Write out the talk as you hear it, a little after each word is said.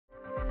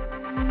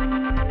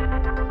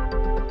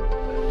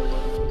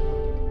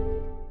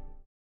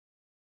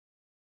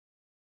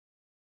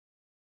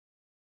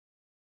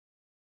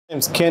My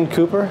name's Kenn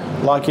Cooper,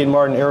 Lockheed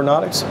Martin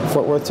Aeronautics,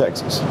 Fort Worth,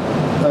 Texas.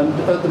 And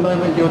at the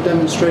moment you're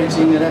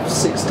demonstrating an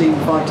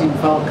F-16 Fighting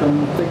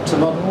Falcon Victor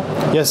model?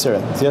 Yes,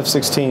 sir. The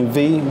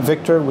F-16V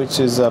Victor,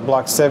 which is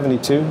Block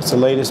 72. It's the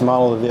latest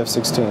model of the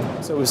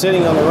F-16. So we're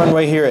sitting on the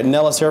runway here at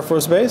Nellis Air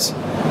Force Base.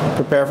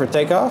 Prepare for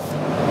takeoff.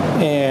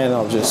 And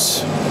I'll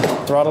just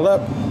throttle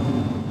up.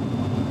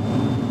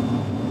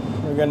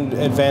 We're going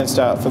to advance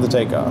out for the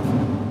takeoff.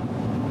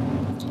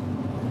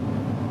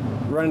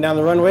 Running down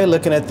the runway,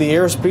 looking at the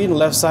airspeed on the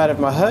left side of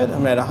my HUD.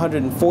 I'm at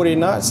 140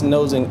 knots,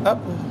 nosing up.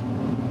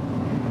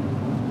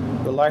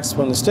 Relax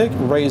on the stick,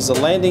 raise the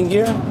landing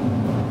gear.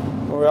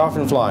 We're off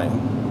and flying.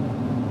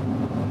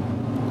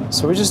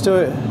 So we just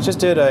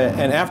did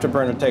an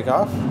afterburner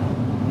takeoff.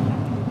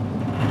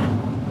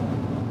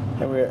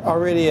 And we're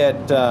already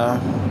at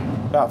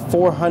about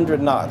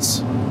 400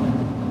 knots.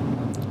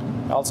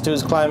 Altitude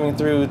is climbing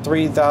through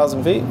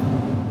 3,000 feet.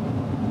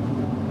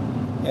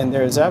 And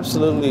there's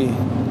absolutely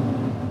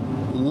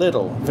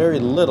little, very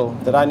little,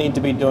 that I need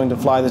to be doing to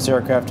fly this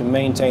aircraft to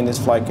maintain this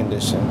flight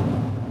condition.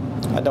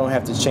 I don't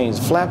have to change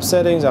flap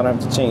settings, I don't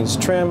have to change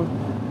trim.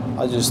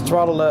 I'll just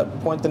throttle up,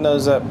 point the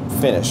nose up,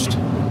 finished.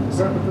 Is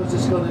that because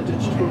it's got a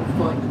digital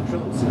flight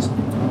control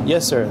system?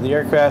 Yes, sir. The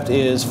aircraft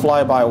is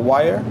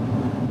fly-by-wire,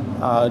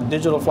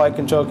 digital flight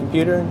control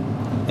computer,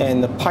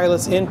 and the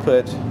pilot's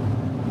input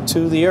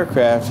to the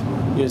aircraft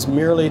is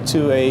merely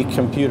to a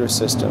computer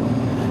system.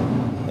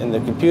 And the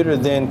computer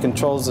then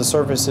controls the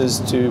surfaces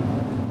to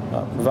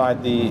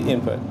provide the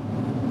input.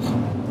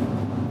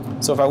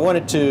 So if I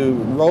wanted to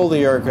roll the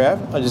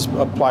aircraft, I just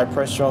apply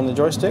pressure on the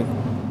joystick,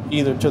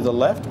 either to the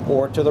left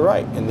or to the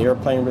right, and the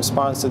airplane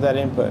responds to that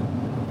input.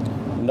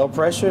 No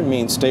pressure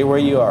means stay where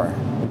you are,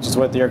 which is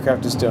what the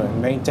aircraft is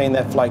doing, maintain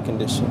that flight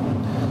condition.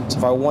 So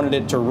if I wanted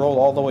it to roll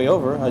all the way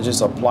over, I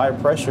just apply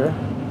pressure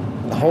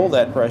and hold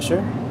that pressure,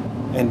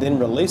 and then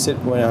release it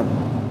when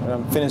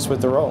I'm finished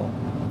with the roll.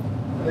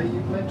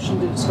 You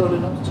mentioned it's got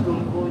an obstacle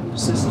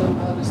avoidance system.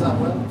 How does that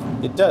work?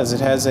 It does.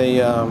 It has a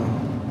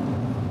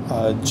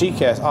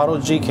GCAS, auto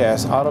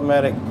GCAS,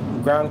 automatic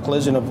ground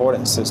collision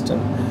avoidance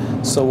system.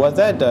 So what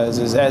that does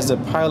is, as the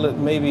pilot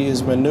maybe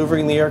is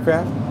maneuvering the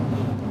aircraft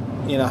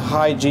in a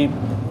high G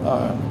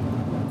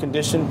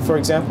condition, for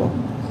example.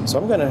 So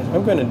I'm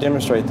gonna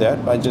demonstrate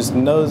that by just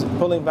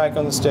pulling back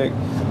on the stick.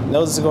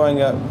 Nose is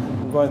going up.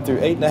 I'm going through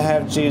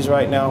 8.5 Gs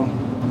right now.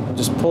 I'm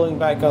just pulling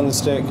back on the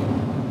stick.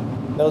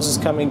 Nose is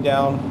coming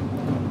down,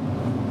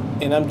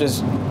 and I'm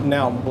just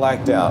now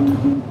blacked out.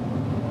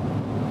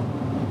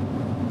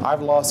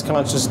 I've lost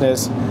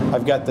consciousness.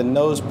 I've got the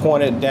nose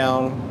pointed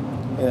down,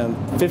 and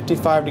I'm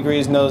 55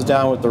 degrees nose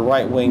down with the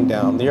right wing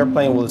down. The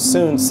airplane will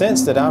soon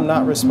sense that I'm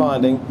not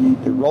responding.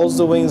 It rolls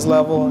the wings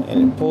level,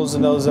 and it pulls the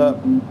nose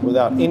up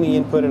without any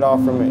input at all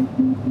from me.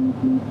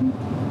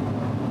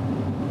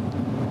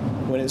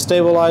 When it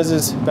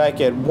stabilizes back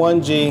at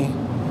 1 G,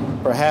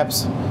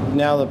 perhaps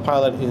now the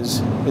pilot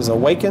is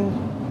awakened,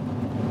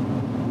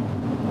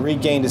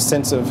 regained a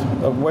sense of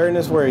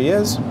awareness where he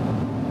is,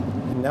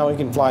 and now he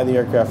can fly the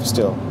aircraft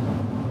still.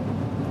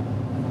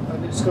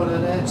 And it's got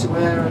an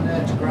air-to-air and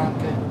air-to-ground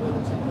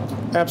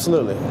capability?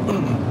 Absolutely.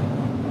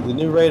 The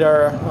new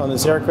radar on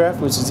this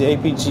aircraft, which is the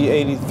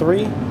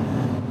APG-83,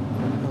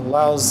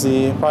 allows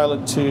the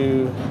pilot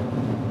to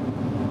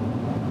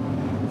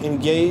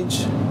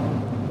engage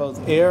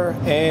both air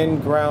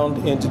and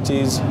ground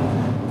entities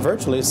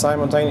virtually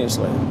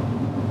simultaneously.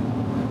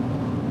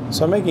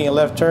 So I'm making a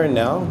left turn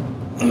now,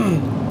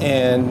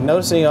 and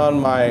noticing on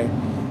my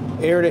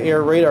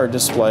air-to-air radar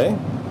display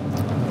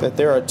that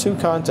there are two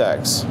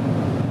contacts,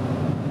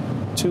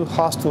 two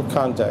hostile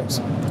contacts.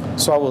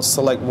 So I will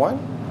select one,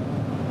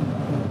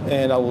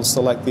 and I will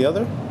select the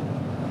other.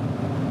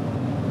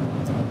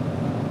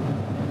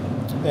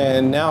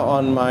 And now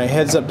on my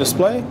heads-up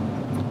display,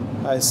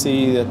 I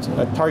see that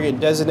a target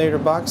designator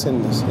box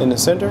in the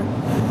center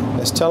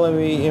that's telling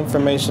me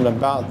information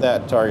about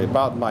that target,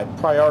 about my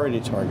priority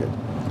target.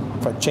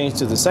 If I change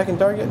to the second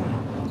target,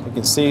 you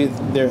can see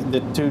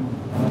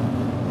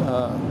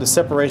the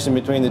separation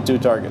between the two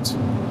targets.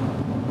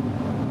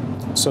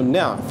 So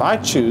now, if I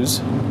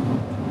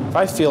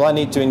feel I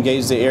need to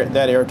engage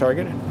that air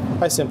target,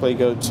 I simply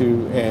go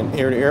to an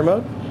air-to-air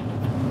mode,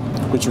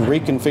 which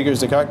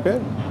reconfigures the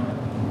cockpit.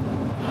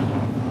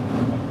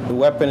 The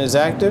weapon is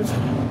active.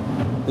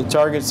 The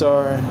targets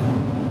are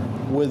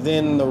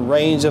within the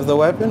range of the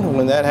weapon.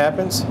 When that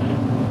happens,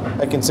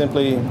 I can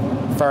simply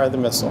fire the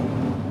missile.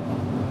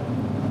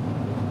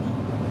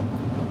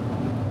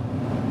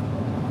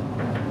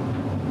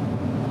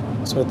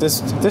 So at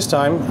this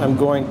time, I'm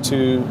going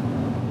to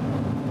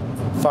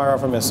fire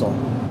off a missile.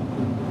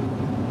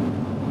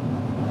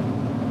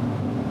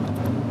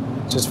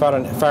 Just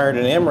fired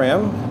an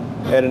MRAM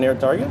at an air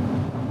target.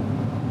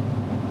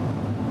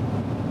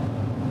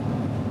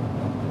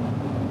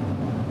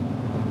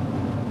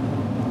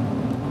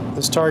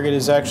 This target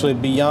is actually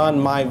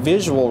beyond my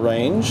visual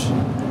range.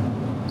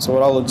 So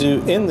what I will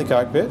do in the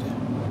cockpit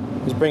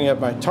is bring up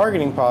my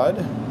targeting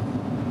pod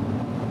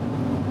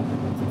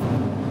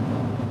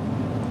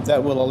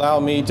that will allow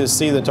me to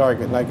see the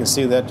target. And I can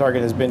see that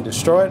target has been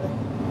destroyed.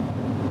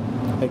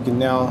 I can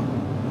now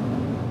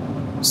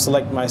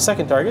select my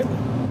second target,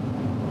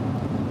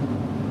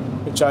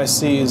 which I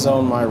see is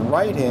on my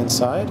right hand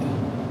side.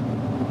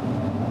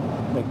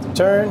 Make the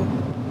turn.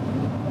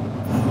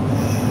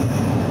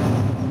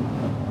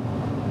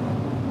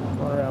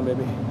 Going around,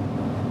 baby.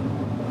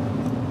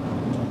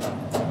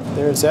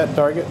 There's that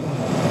target.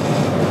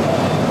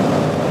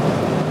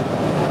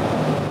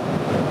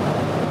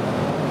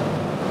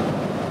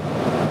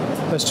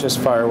 Let's just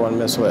fire one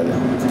missile at it.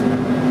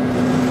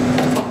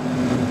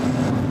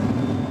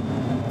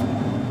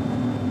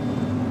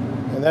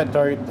 And that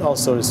target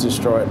also is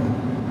destroyed.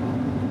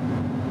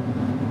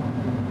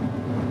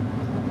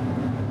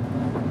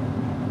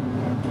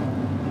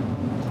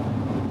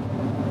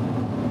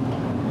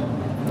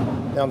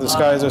 Now the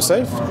skies are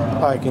safe.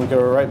 I can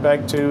go right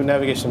back to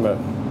navigation mode.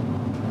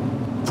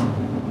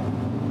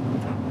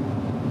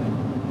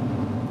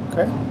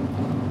 Okay.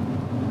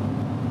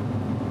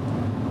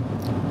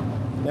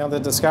 Now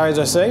that the skies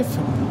are safe,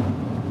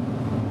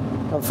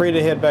 I'm free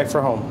to head back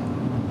for home.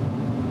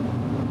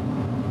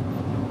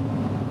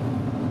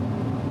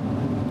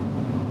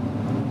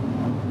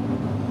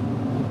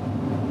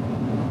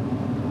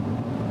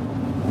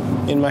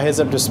 In my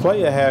heads-up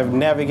display, I have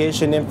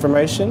navigation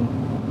information.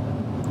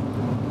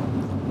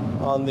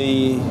 On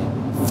the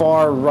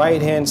far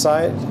right-hand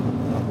side,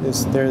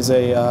 there's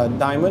a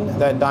diamond.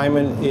 That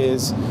diamond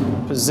is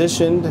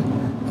positioned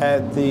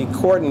at the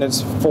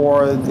coordinates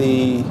for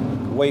the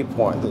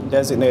waypoint, the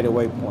designated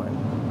waypoint.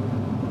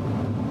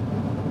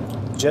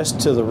 Just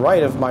to the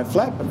right of my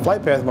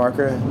flight path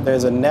marker,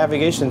 there's a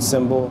navigation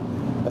symbol,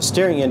 a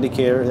steering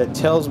indicator that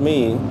tells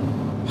me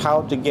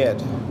how to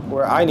get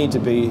where I need to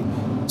be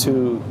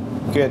to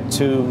get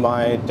to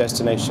my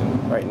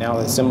destination. Right now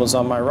the symbol's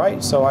on my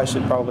right, so I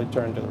should probably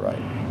turn to the right.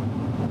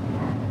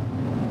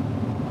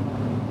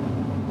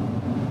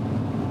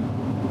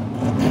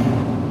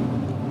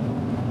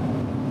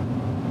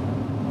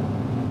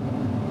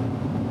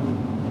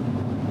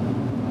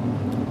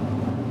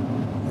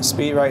 The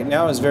speed right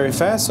now is very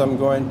fast, so I'm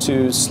going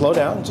to slow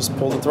down, just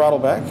pull the throttle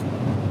back.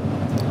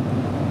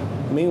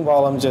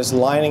 Meanwhile, I'm just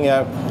lining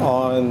up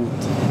on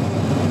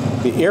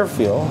the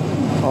airfield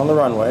on the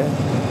runway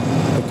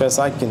because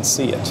I can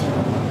see it.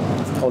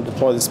 I'll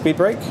deploy the speed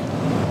brake,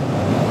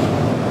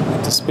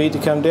 get the speed to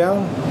come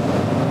down.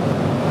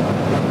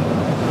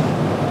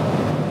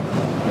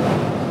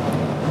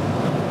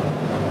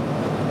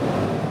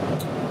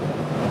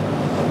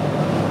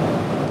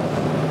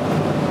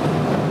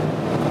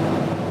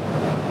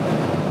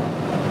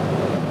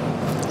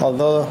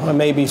 Although I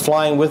may be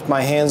flying with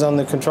my hands on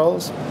the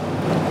controls,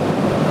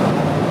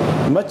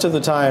 much of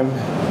the time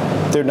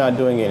they're not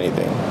doing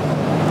anything.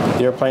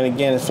 The airplane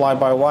again is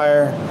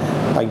fly-by-wire.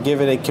 I give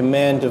it a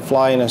command to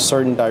fly in a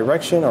certain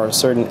direction or a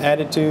certain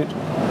attitude.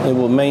 It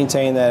will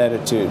maintain that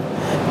attitude.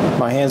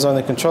 My hands on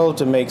the control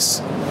to make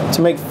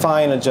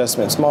fine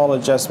adjustments, small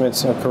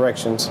adjustments or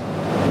corrections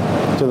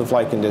to the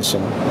flight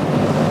condition.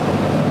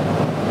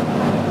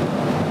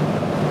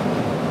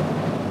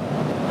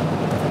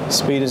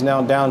 Speed is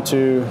now down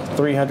to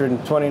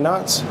 320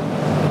 knots.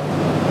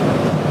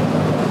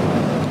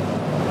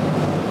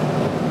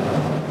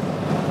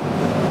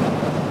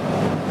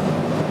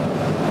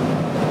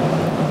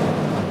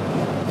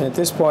 And at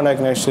this point, I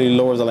can actually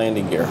lower the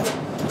landing gear.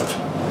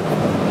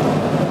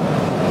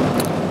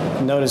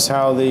 Notice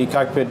how the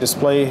cockpit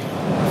display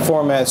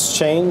formats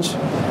change.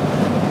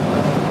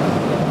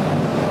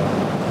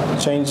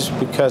 Change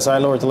because I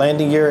lowered the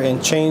landing gear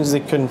and changed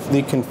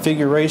the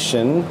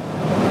configuration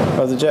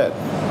of the jet.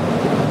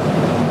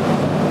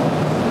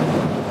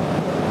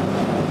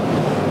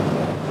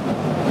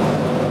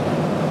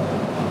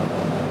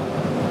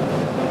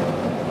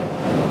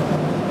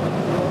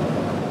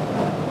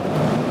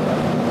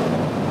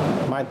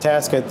 My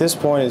task at this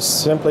point is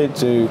simply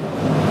to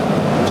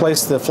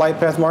place the flight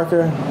path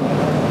marker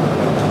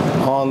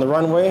on the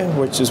runway,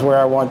 which is where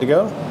I want to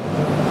go,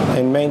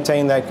 and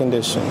maintain that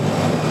condition.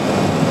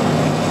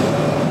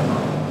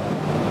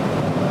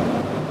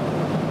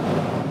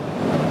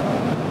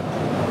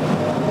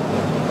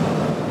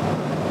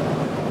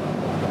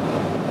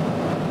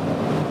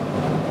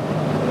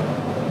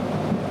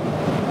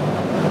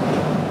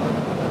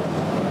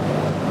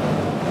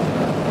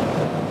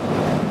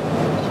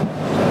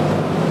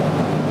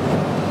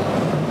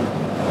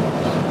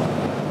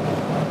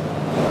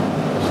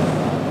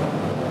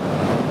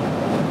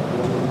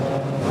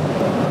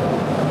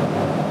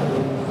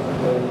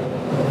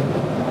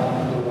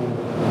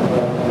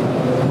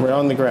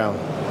 On the ground.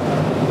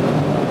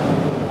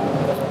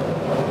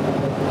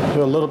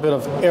 Do a little bit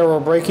of aero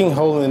braking,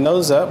 holding the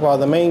nose up while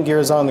the main gear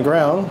is on the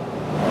ground.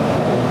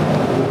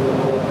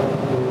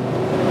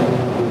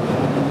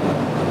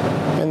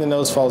 And the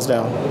nose falls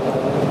down.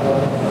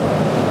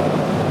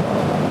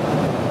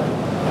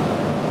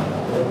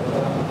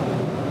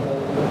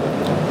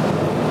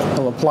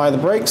 I'll apply the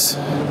brakes.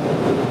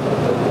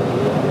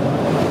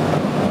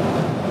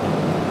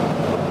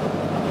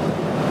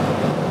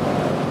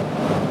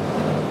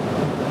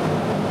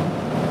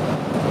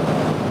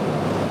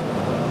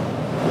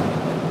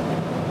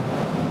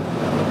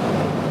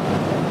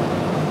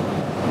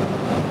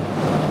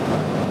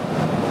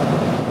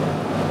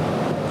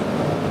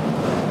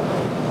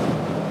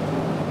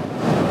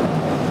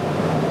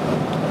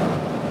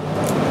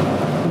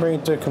 bring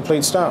it to a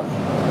complete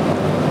stop.